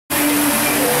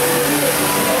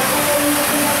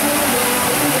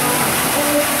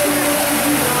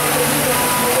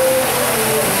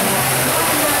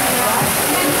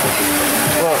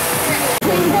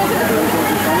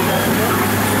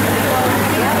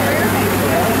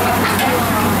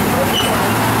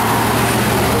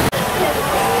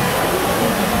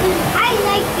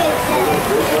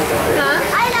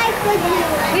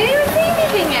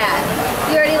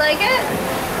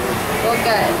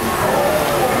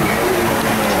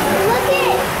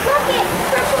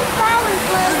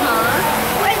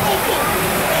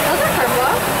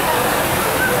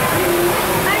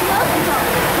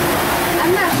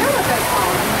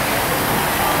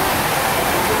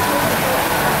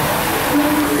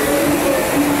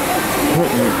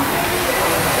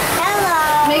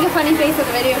funny face on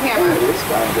the video camera.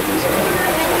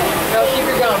 No, keep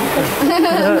your gum.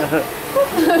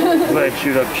 Like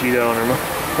chewed up Cheeto on her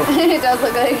mouth. It does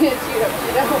look like a chewed up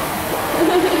Cheeto.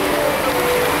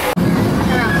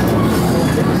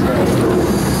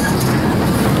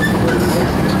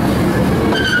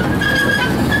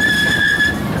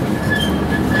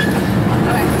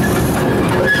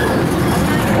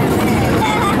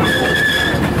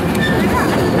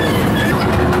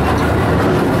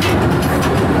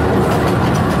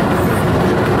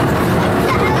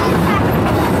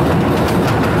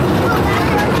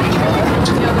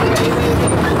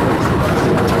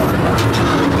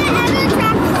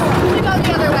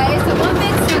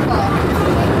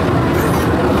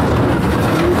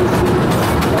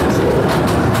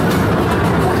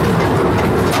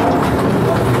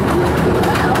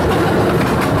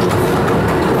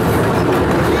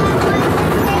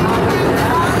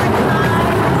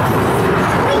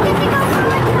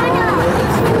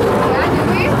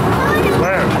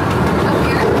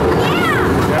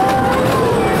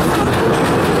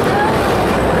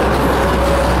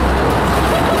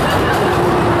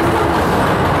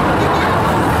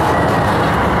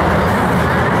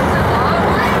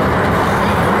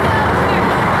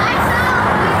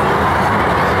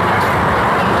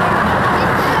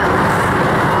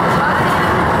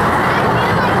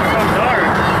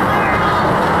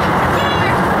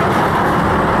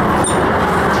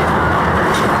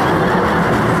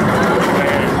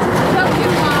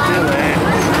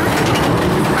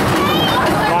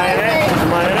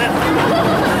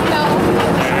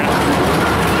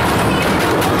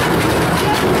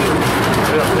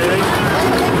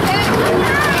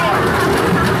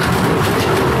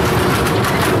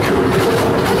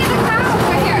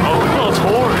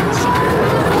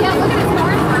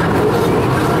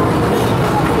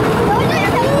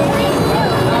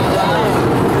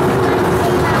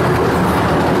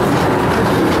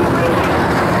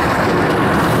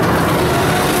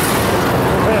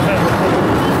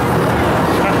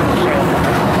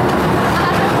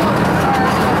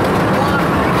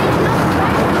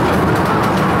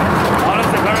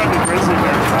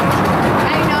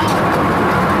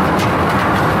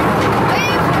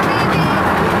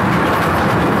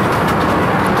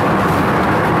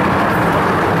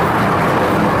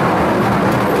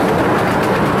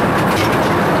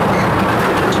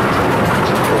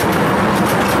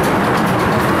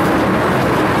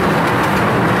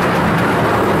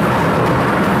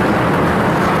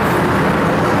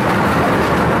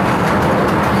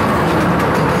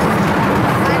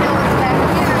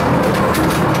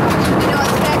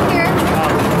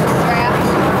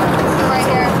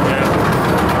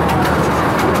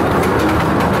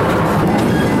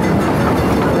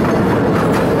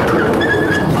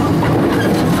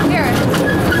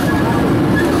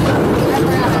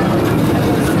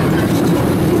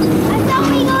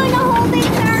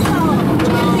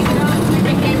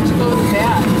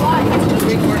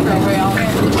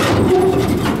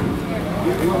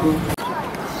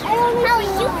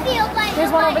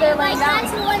 There's one over there laying down.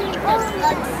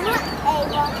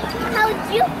 How do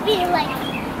you feel like?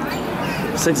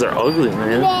 These things are ugly,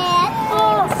 man.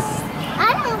 Oh,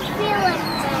 I don't feel like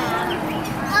that.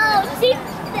 Oh, she.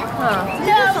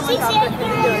 No, she said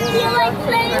you like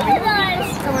playing with us.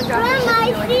 Mom,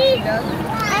 my feet.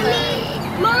 I mean,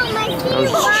 Mom, my feet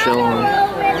are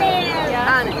over there.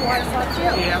 Yeah. You want to watch you?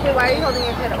 Yeah. Okay, why are you holding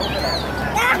your kid over there?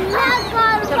 I'm not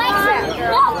going to right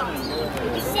there. No.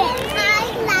 Said I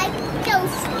like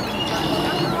toast.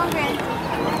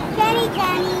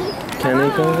 Kenny. Kenny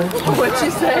comes in? What'd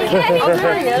you say? Oh,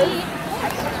 there he is.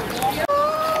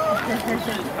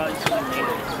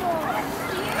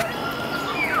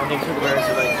 I think the bears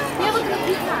are like... Yeah, look at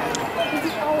Peacock. He's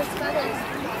just all his feathers.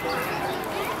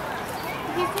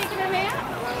 He's taking a nap.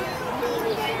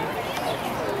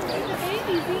 The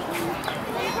baby's eating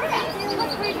grass.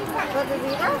 Look, where he's at. What, the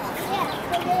zebra? Yeah.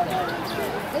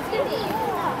 It's good to eat.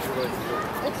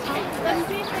 It's fine. Let me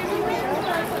see if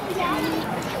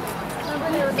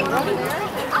over there.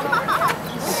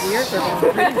 His ears are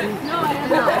going crazy. No, I don't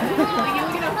know. We can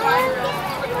get a fire.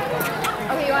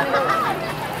 Okay, you want to go?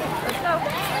 Let's go.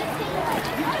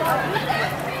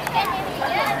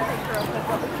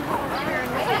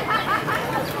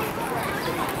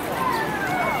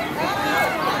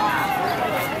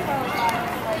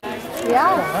 Yeah.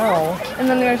 Oh. And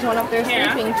then there's one up there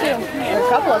sleeping too. There's a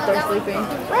couple up there sleeping.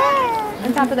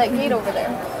 On top of that gate over there.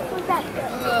 Who's that?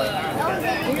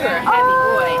 You're a heavy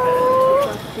boy.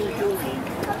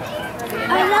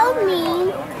 Are those mean?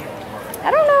 I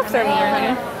don't know if they're mean,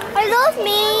 honey. Are those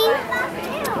mean?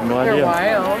 No They're idea.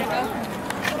 wild.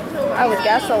 I would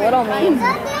guess a little mean.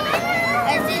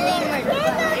 Is it There's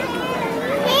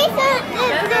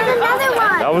another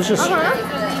one. That was just.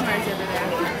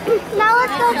 Now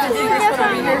let's go to the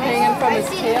different You're hanging from his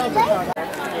tail.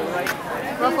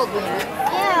 Ruffled lemur.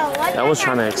 Yeah, what That was does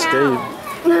trying to that escape. count?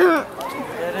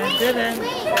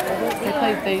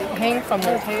 They hang from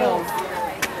their tails.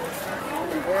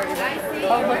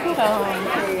 Oh, look at them.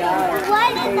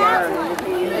 What is that one?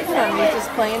 Look at them. He's just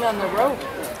playing on the rope.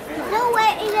 No,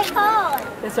 what is it called?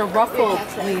 It's a ruffled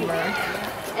lemur.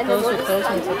 And Those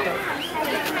ones are good.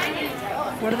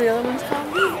 What are the other ones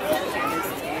called?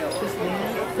 Just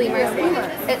lemur.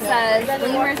 lemurs. It says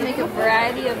lemurs make a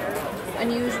variety of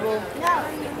unusual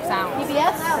sounds.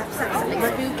 PBS?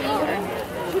 Like spooky and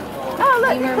Oh, look,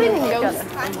 lemur cleaning with each ghosts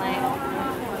other. and loud.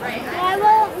 I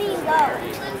won't be go.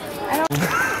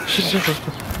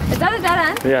 Is that a dead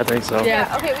end? Yeah, I think so.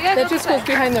 Yeah. Okay, we gotta That go just this goes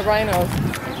behind the rhinos.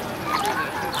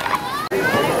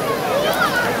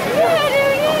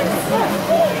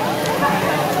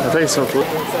 I think so. You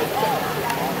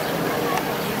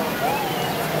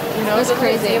know, That's doesn't it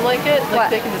crazy. seem like it? Like What?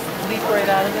 they can just leap right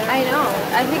out of there. I know.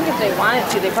 I think if they wanted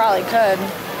to, they probably could.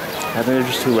 I think they're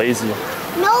just too lazy.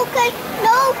 No, cause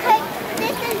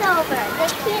this is over. They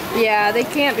can't, Yeah, they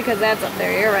can't because that's up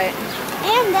there. You're right.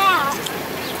 and that.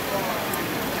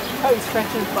 Oh, he's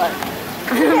scratching his butt.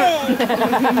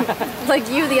 It's like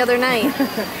you the other night.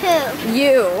 Who?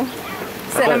 You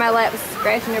sitting on my lap,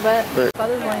 scratching your butt. But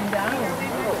Feathers laying down.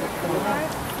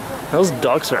 those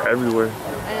ducks are everywhere.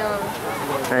 I know.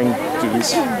 And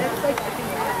geese.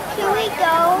 Here we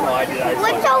go.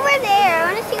 What's over there? I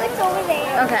want to see what's over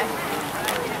there. Okay.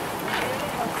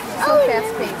 So Oh,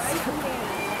 fast paced.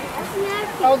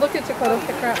 Oh, look at Dakota.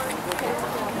 Pick her up.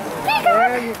 Peacock!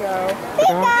 There you go.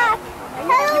 Peacock!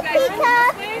 Hello,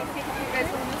 Peacock!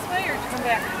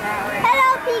 Hello,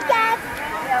 Peacock!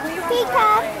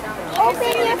 Peacock!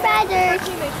 Open your feathers!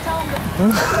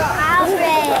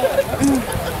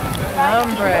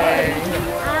 Hombre.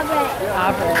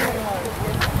 Abre.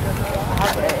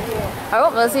 Oh,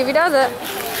 let's see if he does it.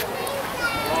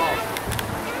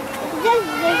 Just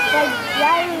like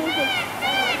driving his...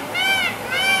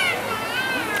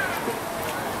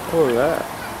 What was that?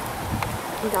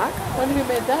 When who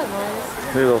made that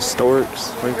noise? They're those storks.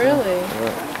 Right there. Really?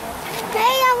 Yeah.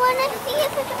 Hey, I want to see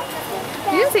if it's...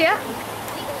 You can see it.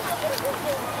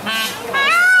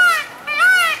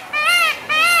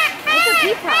 It's a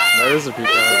peacock. That is a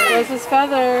peacock. There's his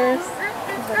feathers.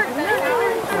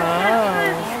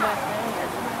 Wow.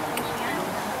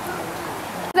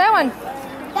 That one.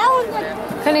 That one's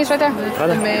like... Penny's right there.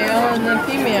 The male and the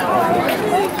female.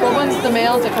 What one's the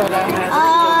male, Dakota?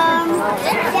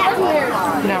 that one.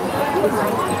 No.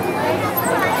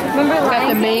 Remember Got the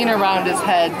Lion King? mane around his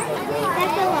head.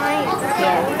 That's a lion.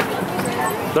 Yeah.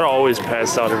 They're always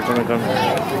passed out every time they come.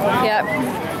 Yep.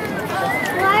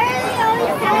 Why are they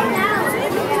always coming out?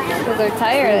 Because they're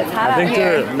tired. It's hot I out think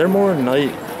here. they're more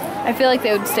night. I feel like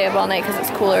they would stay up all night because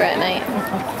it's cooler at night.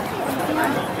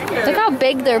 Look how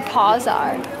big their paws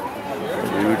are. Huge.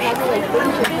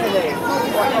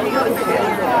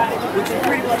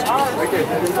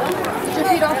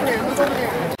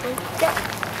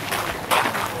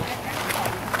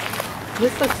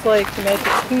 This looks like the Magic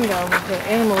Kingdom, the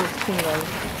Animal Kingdom.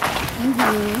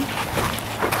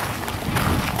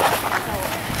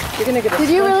 You're gonna get a Did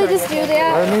you really splinter just in your do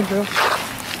head. that? I need to.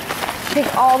 Take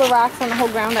all the rocks on the whole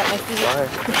ground at my feet. Why?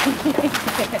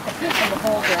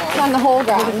 It's on the whole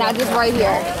ground, not just right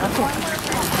here.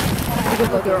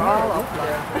 They're all up.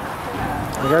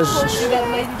 You guys just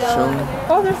chilling.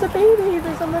 Oh, there's a baby.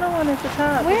 There's a little one at the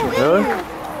top. Where? Really?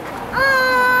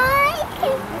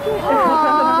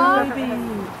 Baby.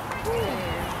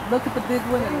 Look at the big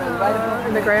one and the right above,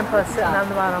 and the grandpa sitting on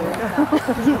the bottom.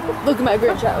 Look at my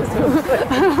grandchild.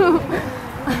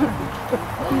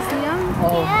 You see him?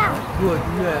 Yeah. Good,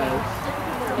 yes.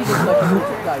 He looks like a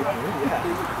little diaper.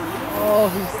 Oh,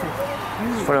 he's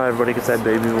It's funny how everybody gets that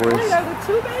baby voice. Are the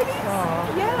two babies?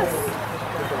 Yes.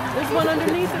 There's one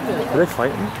underneath of it. Are they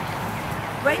fighting?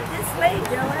 Right this way,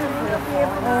 Dylan. We'll be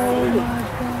able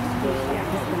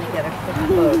to get a quick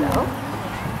photo.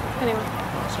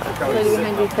 Lady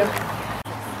behind you too.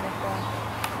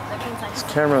 This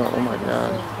camera, oh my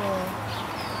god.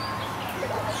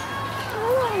 I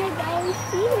want to go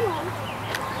see one.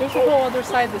 There's a whole other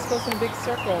side. This goes in a big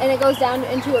circle. And it goes down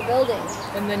into a building.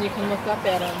 And then you can look up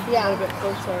at them Yeah. a little bit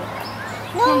closer.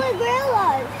 No, the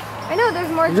gorillas. I know,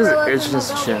 there's more He just gorillas itched in the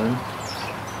his building. chin.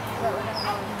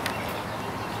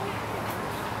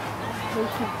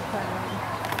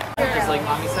 Just like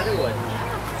mommy said it would.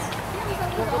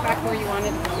 Go back where you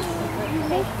wanted.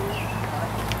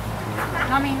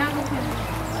 Mommy, not with him.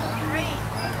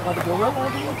 Oh, the gorilla?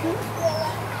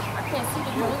 can't see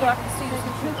the blue, I can see the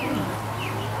blue.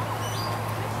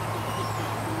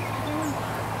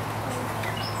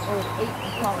 Or 8,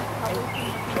 you call it 8.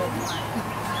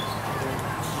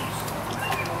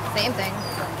 Same thing.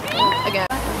 Again.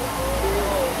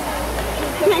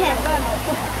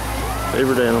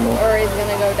 Favorite animal. Or he's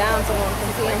gonna go down so no one can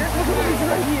see him.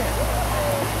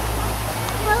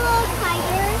 Hello,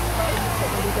 tiger.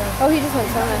 Oh, he just went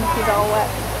swimming. He's all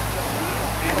wet.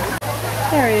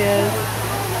 There he is.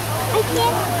 I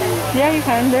can't see. Yeah, you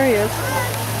can. There he is.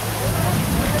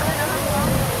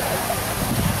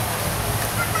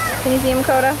 Can you see him,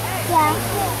 Coda? Yeah.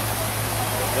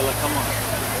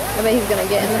 I bet he's gonna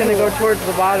get in. He's gonna go towards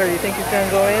the water. You think he's gonna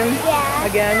go in Yeah.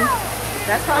 again?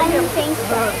 That's I don't think so.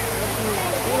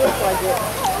 I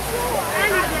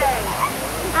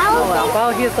don't think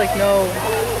Well, he has like no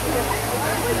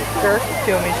girth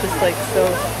to him. He's just like so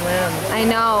slim. I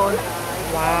know.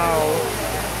 Wow.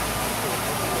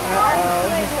 Uh-oh,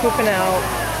 he's pooping out.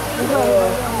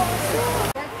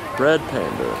 Red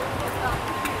panda.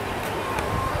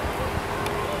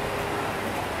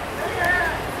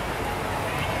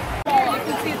 You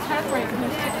can see his head right here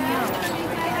sticking out.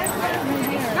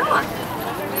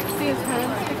 See his head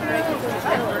sticking right out?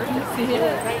 See it?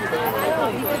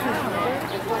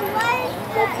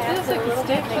 It's like a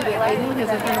statue that I think is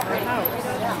in front of her house.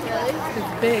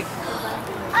 It's big.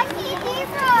 I see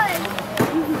zebras.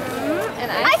 And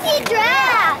I see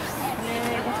giraffes.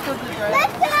 Let's go to the drive.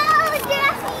 Let's go,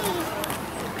 Jackie.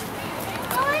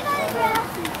 Oh my God,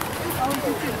 Jackie. Oh, you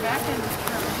can see the back end of the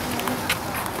car.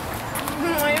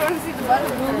 I want to see the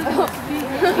button.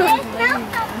 It smells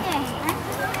something.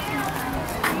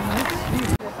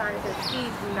 The sign says,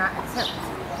 please do not attempt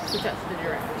to touch the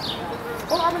giraffe.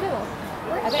 Oh, armadillo.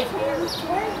 I bet.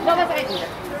 No, that's anteater.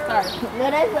 Sorry. No,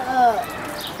 that's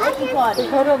monkey party.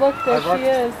 Dakota, look, there she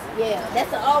is. Yeah,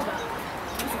 that's an ogre.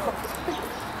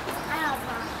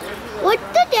 What's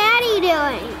the daddy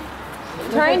doing?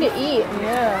 Trying to eat.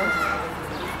 Yeah.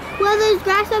 Well, there's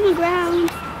grass on the ground.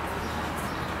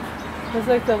 It's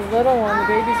like the little one, the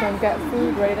baby's one, got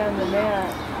food right on the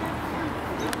mat.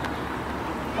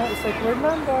 Oh, it's like, where'd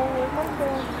Mom go? Where'd Mom go?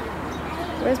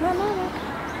 Where's my mama?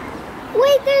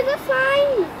 Wait, there's a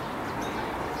sign.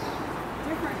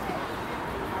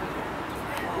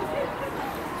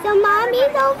 The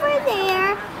mommy's over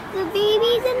there, the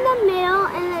baby's in the middle,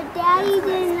 and the daddy's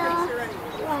in the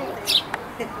right.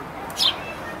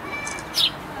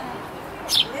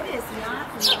 It is not.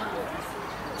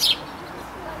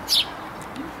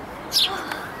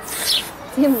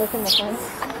 See him look in the fence.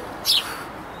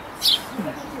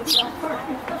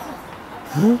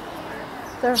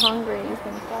 They're hungry. He's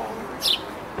gonna fall.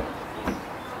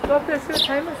 Go up there, see what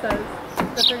time it says.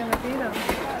 That they're gonna feed them.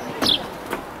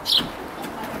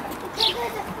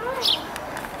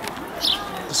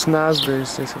 The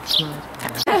snozberries taste like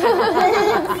snozberries.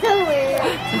 So weird.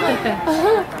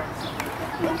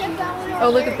 Oh,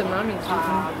 look at the mummies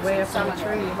eating way up on the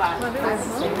tree.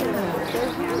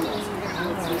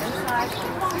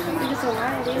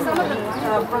 Some of the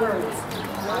birds.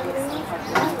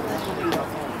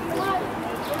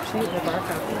 She's eating the bark off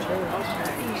the tree.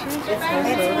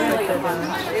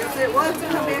 If it wants to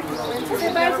come back,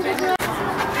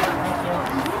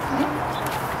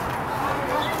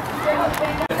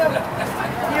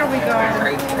 Here we go.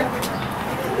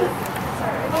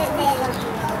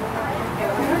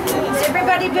 has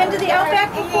everybody been to the Outback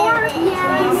before?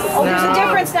 Yes. Oh, there's a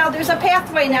difference now. There's a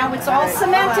pathway now. It's all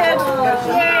cemented.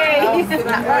 Yay!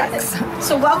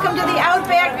 So welcome to the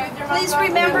Outback. Please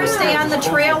remember, stay on the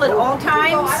trail at all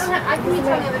times. I can meet you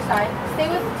on the other side. Stay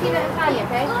with Tina and Tanya,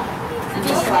 okay?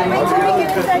 Okay,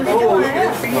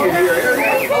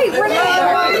 we're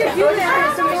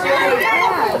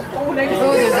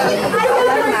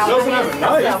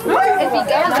If he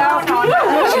goes out,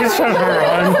 She's trying to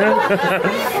run.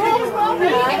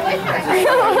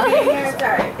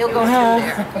 He'll go through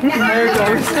there. There it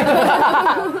goes.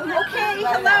 Okay,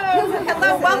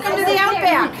 hello, welcome to the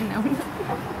Outback.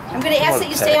 I'm going to ask that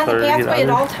you stay on the pathway at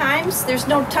all times. There's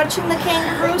no touching the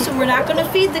kangaroos, and we're not going to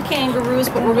feed the kangaroos,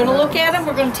 but we're going to look at them.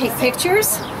 We're going to take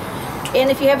pictures. And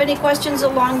if you have any questions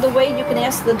along the way, you can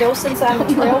ask the docents on the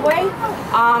trailway.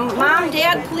 Mom,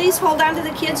 Dad, please hold on to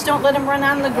the kids. Don't let them run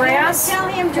on the grass. Tell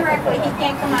him directly. He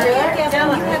can't come out.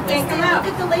 Tell him. Look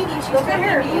at the lady. She's Look at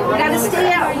her. You gotta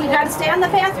stay out. You gotta stay on the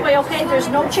pathway, okay? There's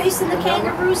no chasing the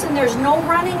kangaroos, and there's no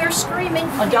running or screaming.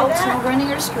 Adults, no running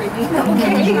or screaming.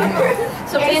 Okay.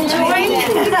 So enjoy.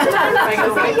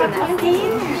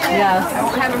 Yes. I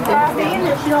won't have him to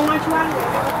stay. She don't want you out.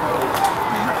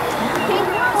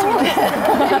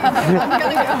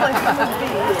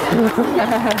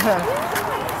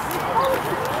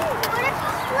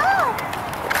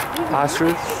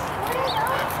 Ostrich.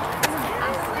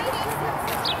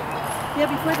 Yeah,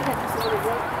 before they had this little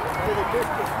rope with a dirt.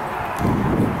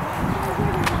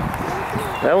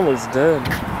 That one looks dead.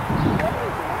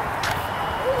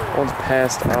 That one's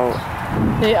passed out.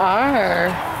 They are.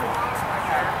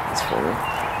 That's funny.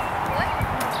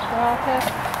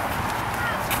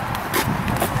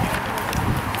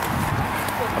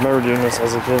 I remember doing this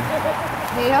as a kid.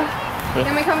 Yeah.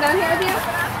 Can we come down here with you?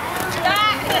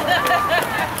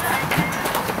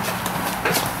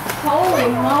 Holy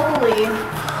moly.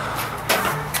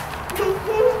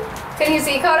 Can you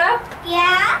see Coda?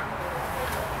 Yeah.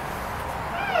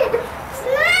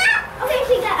 Okay,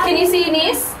 she got. Can you see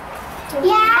Eunice?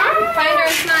 Yeah. Find her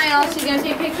and smile. She's gonna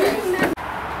take pictures.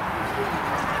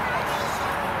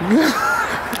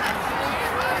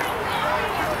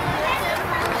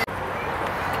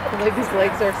 Like his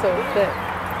legs are so thick.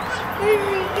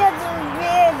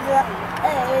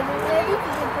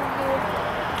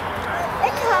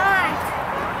 It's hot.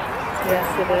 Yes,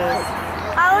 it is.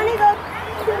 I want to go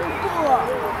to the pool.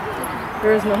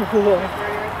 There is no pool.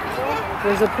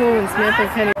 There's a pool in Smith and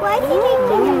Kenny. Why is he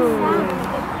making that sound?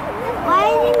 Why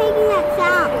is he making that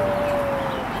sound?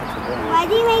 Why is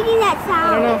he making that I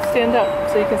sound? don't know. Stand up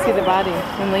so you can see the body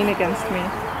and lean against me.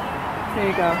 There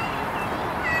you go.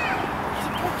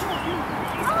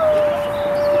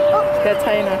 That's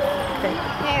high enough. Okay.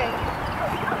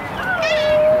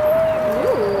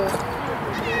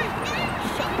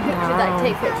 Should I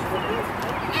take pictures?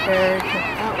 Very cool.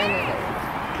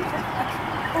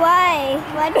 Why?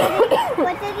 What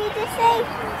did he just say?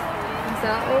 So,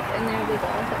 and there we go.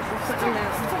 She's putting down.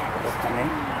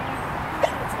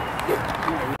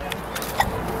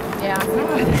 Yeah. It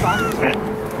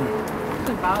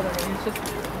doesn't bother me. It's just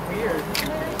weird.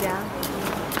 Yeah.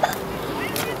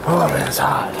 Oh man, it's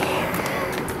hot.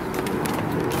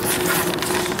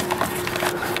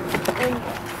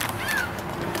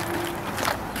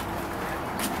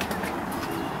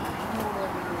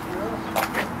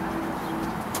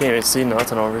 Can't even see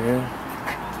nothing over here.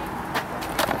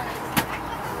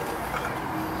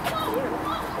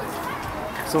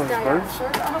 So it's birds?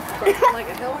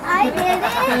 I did it.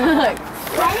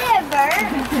 I did burn.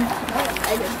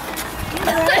 You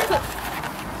burn.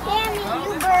 Tammy,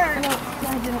 you burn.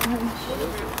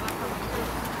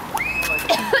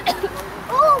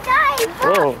 Oh, guys,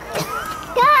 look. Whoa.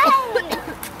 Guys.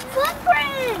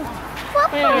 Footprint.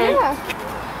 Footprint.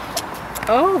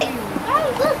 Oh.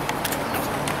 Guys, look.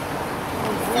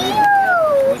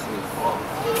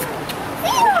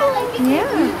 Yeah.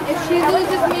 If she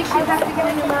loses me, she'll have to get a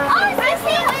new mom. Oh, I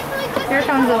see it. Here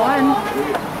comes the one.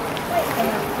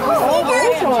 Oh,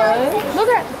 There's one. Look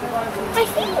at I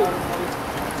see it.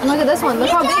 Look at this one. Look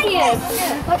how big he is.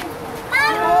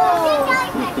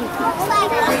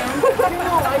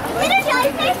 Little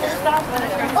jellyfish.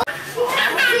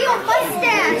 See your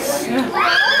mustache.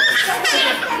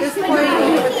 This boy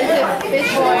is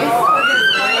fish boy.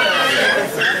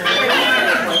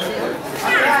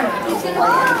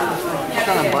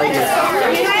 Trying to bite it.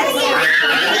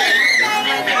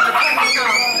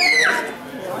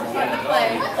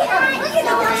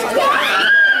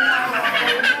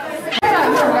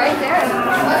 Right there.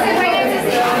 Okay, right next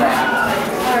to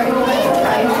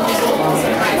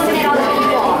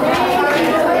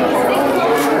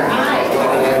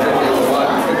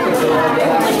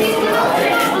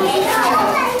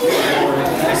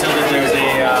So that there's a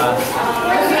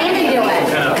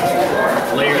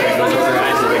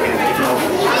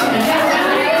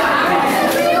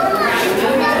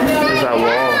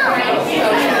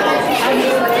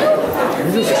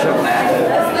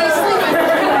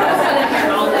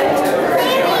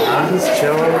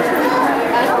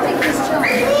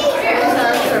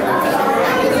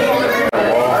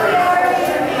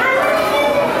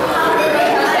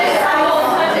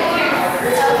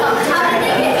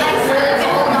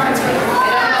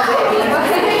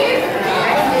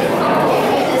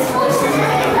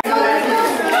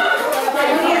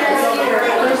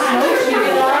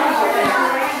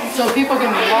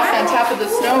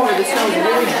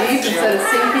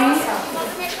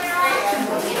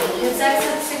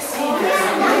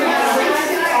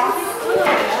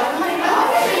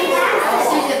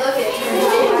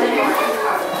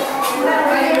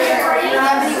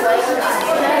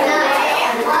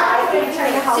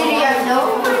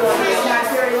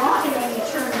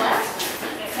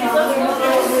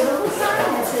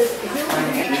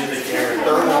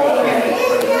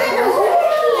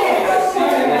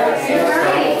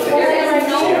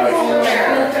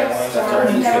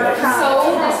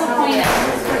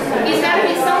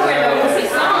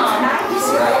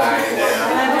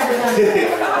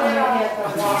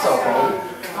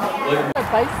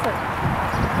spice it.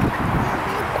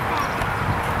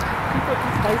 You put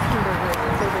the spice in burgers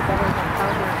so they're better than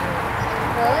powder.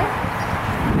 Really?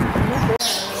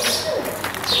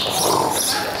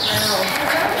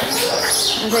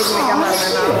 I'm taking my gum out of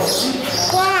my mouth.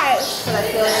 Why? Because I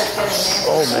feel like it's getting nasty.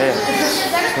 Oh man.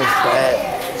 That's bad.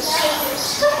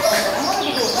 What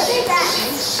is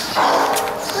that?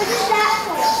 What is that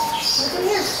for? What's in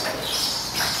here?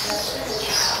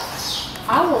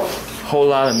 Owls. Whole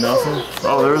lot of nothing.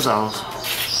 Oh, there's owls.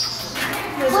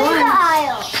 Where's the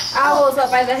aisle? Owls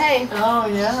up by the hay. Oh,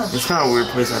 yeah. It's kind of a weird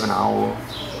place to have an owl.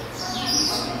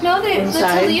 No, the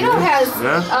Inside? Toledo has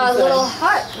Yeah? a little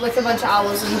hut with a bunch of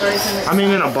owls and birds in it. I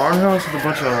mean, in a barn house with a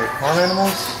bunch of farm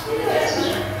animals.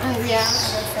 Yeah.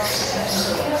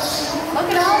 Look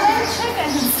at all those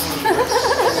chickens.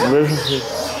 Literally.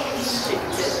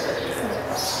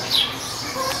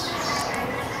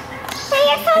 Hey,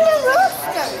 I found a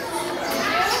rooster.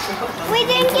 We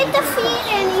didn't get to feed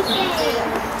anything.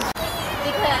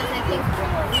 Because I think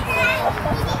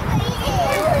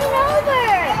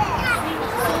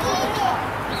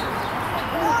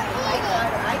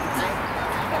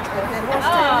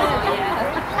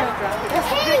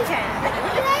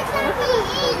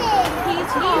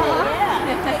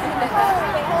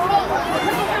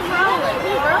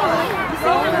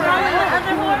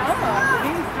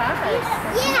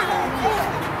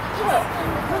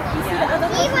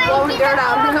blowing dirt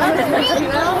out.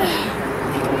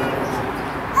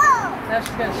 Now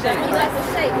she's going to shake. You like to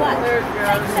shake what? There,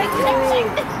 girl.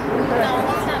 Shake. No,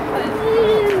 it's not good.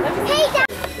 Hey, Dad.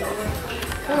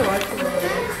 I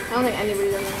don't think anybody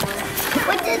does anymore.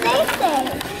 What did they say?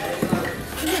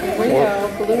 Ringo,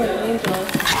 Blue and Angel,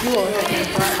 Jewel have been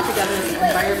brought together as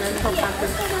environmental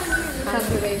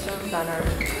conservation on our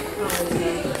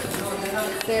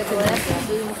They're the best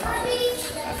food.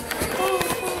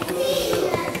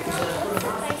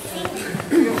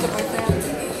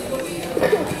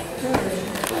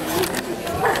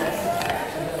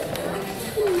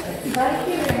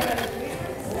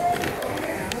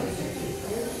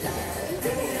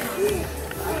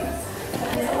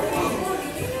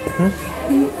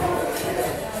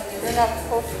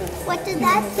 What did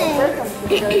that say?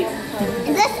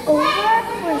 Is this over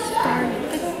or started?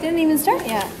 It didn't even start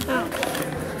yet.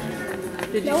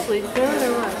 Did you sleep there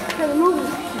or what? For the movie.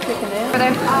 You taking a nap? But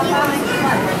I'm.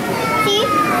 See?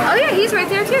 Oh yeah, he's right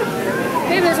there too.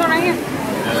 Hey, there's one right here.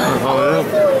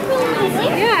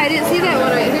 Yeah, I didn't see that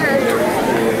one right here.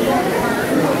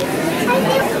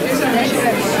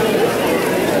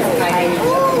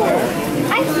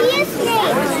 I see a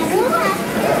snake.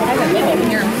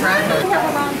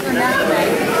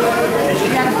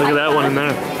 Look at that one in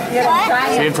there.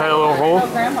 What? See inside a little hole? See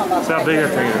how big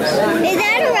that thing is. Is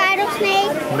that a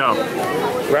rattlesnake? No.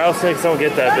 Rattlesnakes don't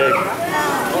get that big.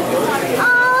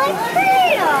 Oh, it's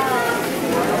pretty.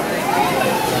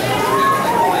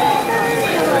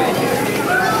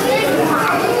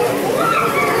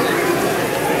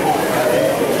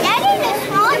 That is a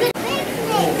small big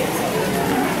snake.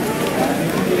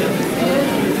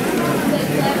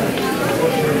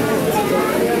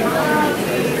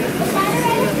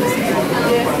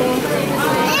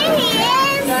 There he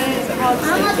is.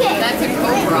 That's a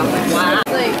cobra. Wow.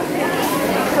 Like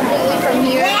completely from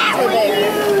here to there.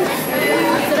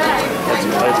 That's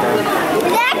playtime.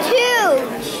 That's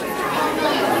huge.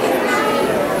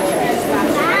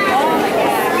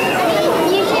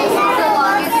 You should have the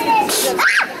longest.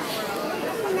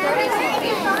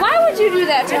 Why would you do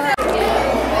that to her?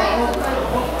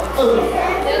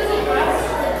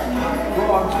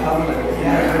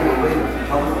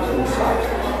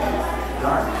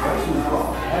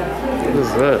 What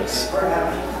is this?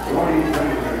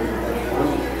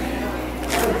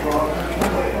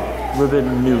 Ribbon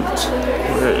Newt.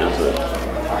 Where is it?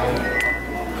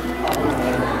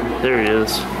 There he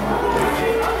is.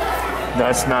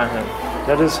 That's not him.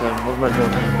 That is him. What am I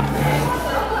doing?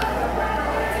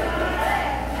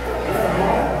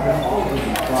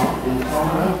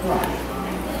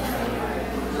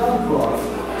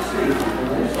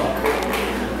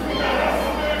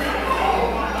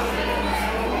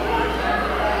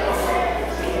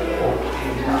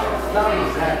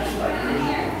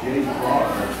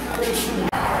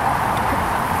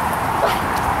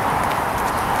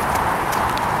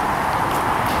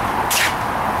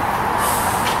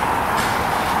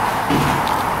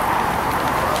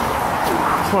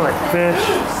 Smell like fish.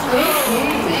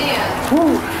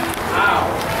 Woo.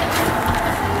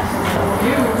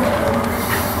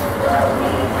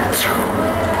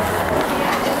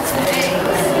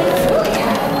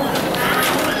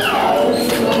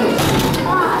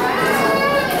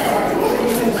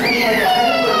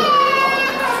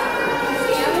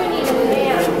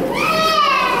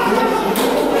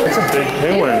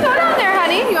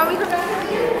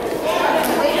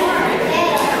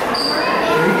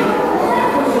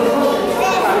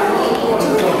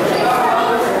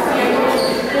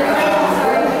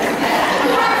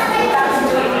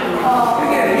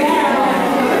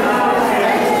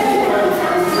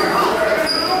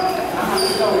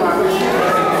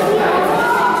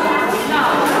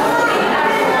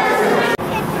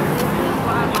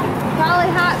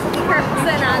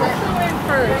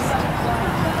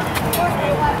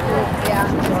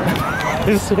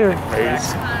 Just your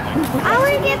face. I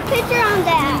want to get a picture on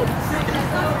that.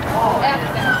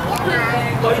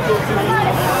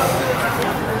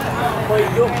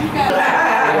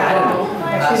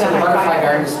 So the butterfly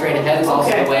garden is straight ahead, it's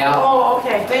also the way out. Oh,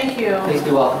 okay, thank you. Please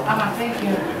do well. Thank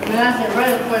you. Gracias,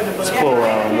 right for the It's a cool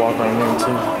walk around here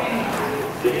too.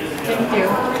 Thank you.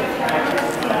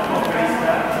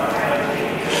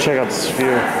 Check out the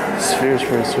sphere. The sphere's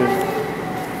pretty sweet.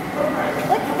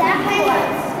 What's that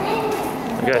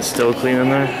for? The guy's still cleaning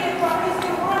there.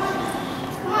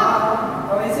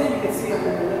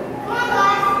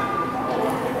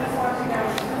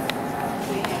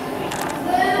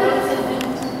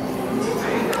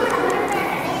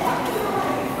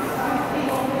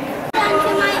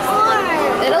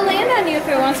 It'll land on you if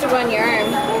it wants to go on your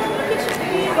arm.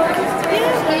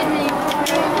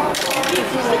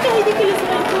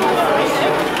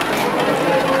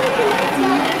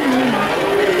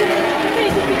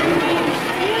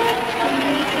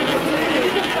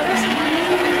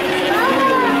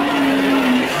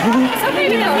 So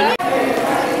maybe no.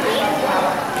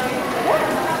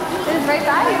 It was right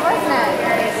by you, wasn't it?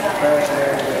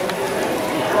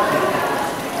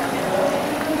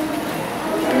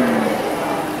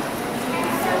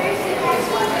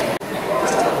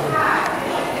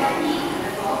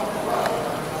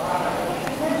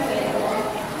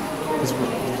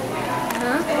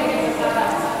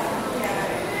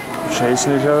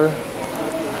 Chasing each other.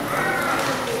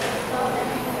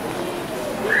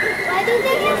 Why do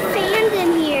they have sand in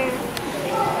here?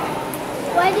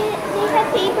 Why do they have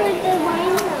paper to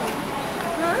line them?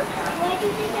 Huh? Why do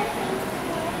they have paper?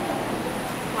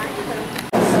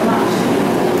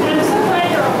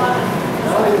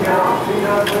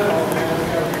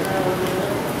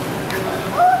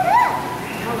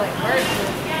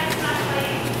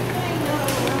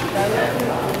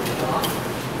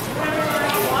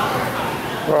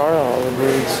 Where are all the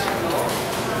birds?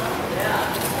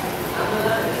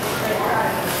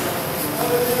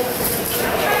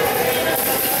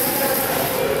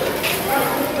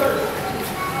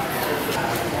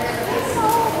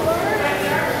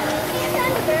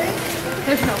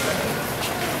 There's no bird.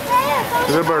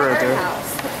 There's a bird right there.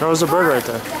 No, there's a bird right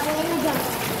there.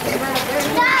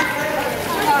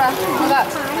 Look up.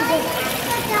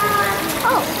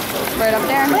 Oh, right up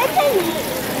there. Where's the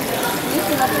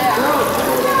Up there.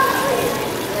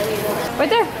 Right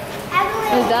there.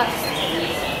 There's ducks.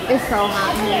 It's so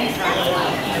hot in here.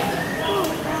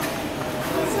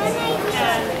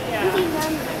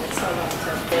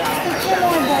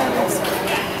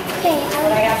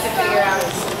 I have to figure out.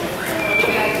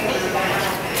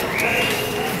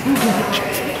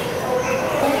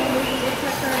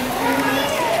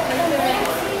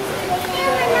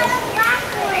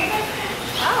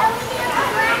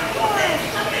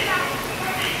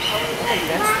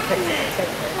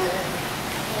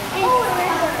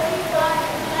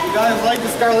 You guys like the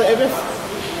Scarlet Ibis?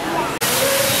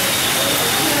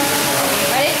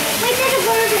 Ready? Wait, there's a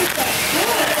bird in there.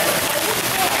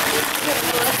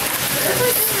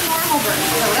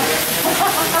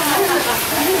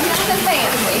 It's a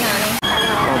fancy, honey. I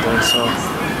don't think so.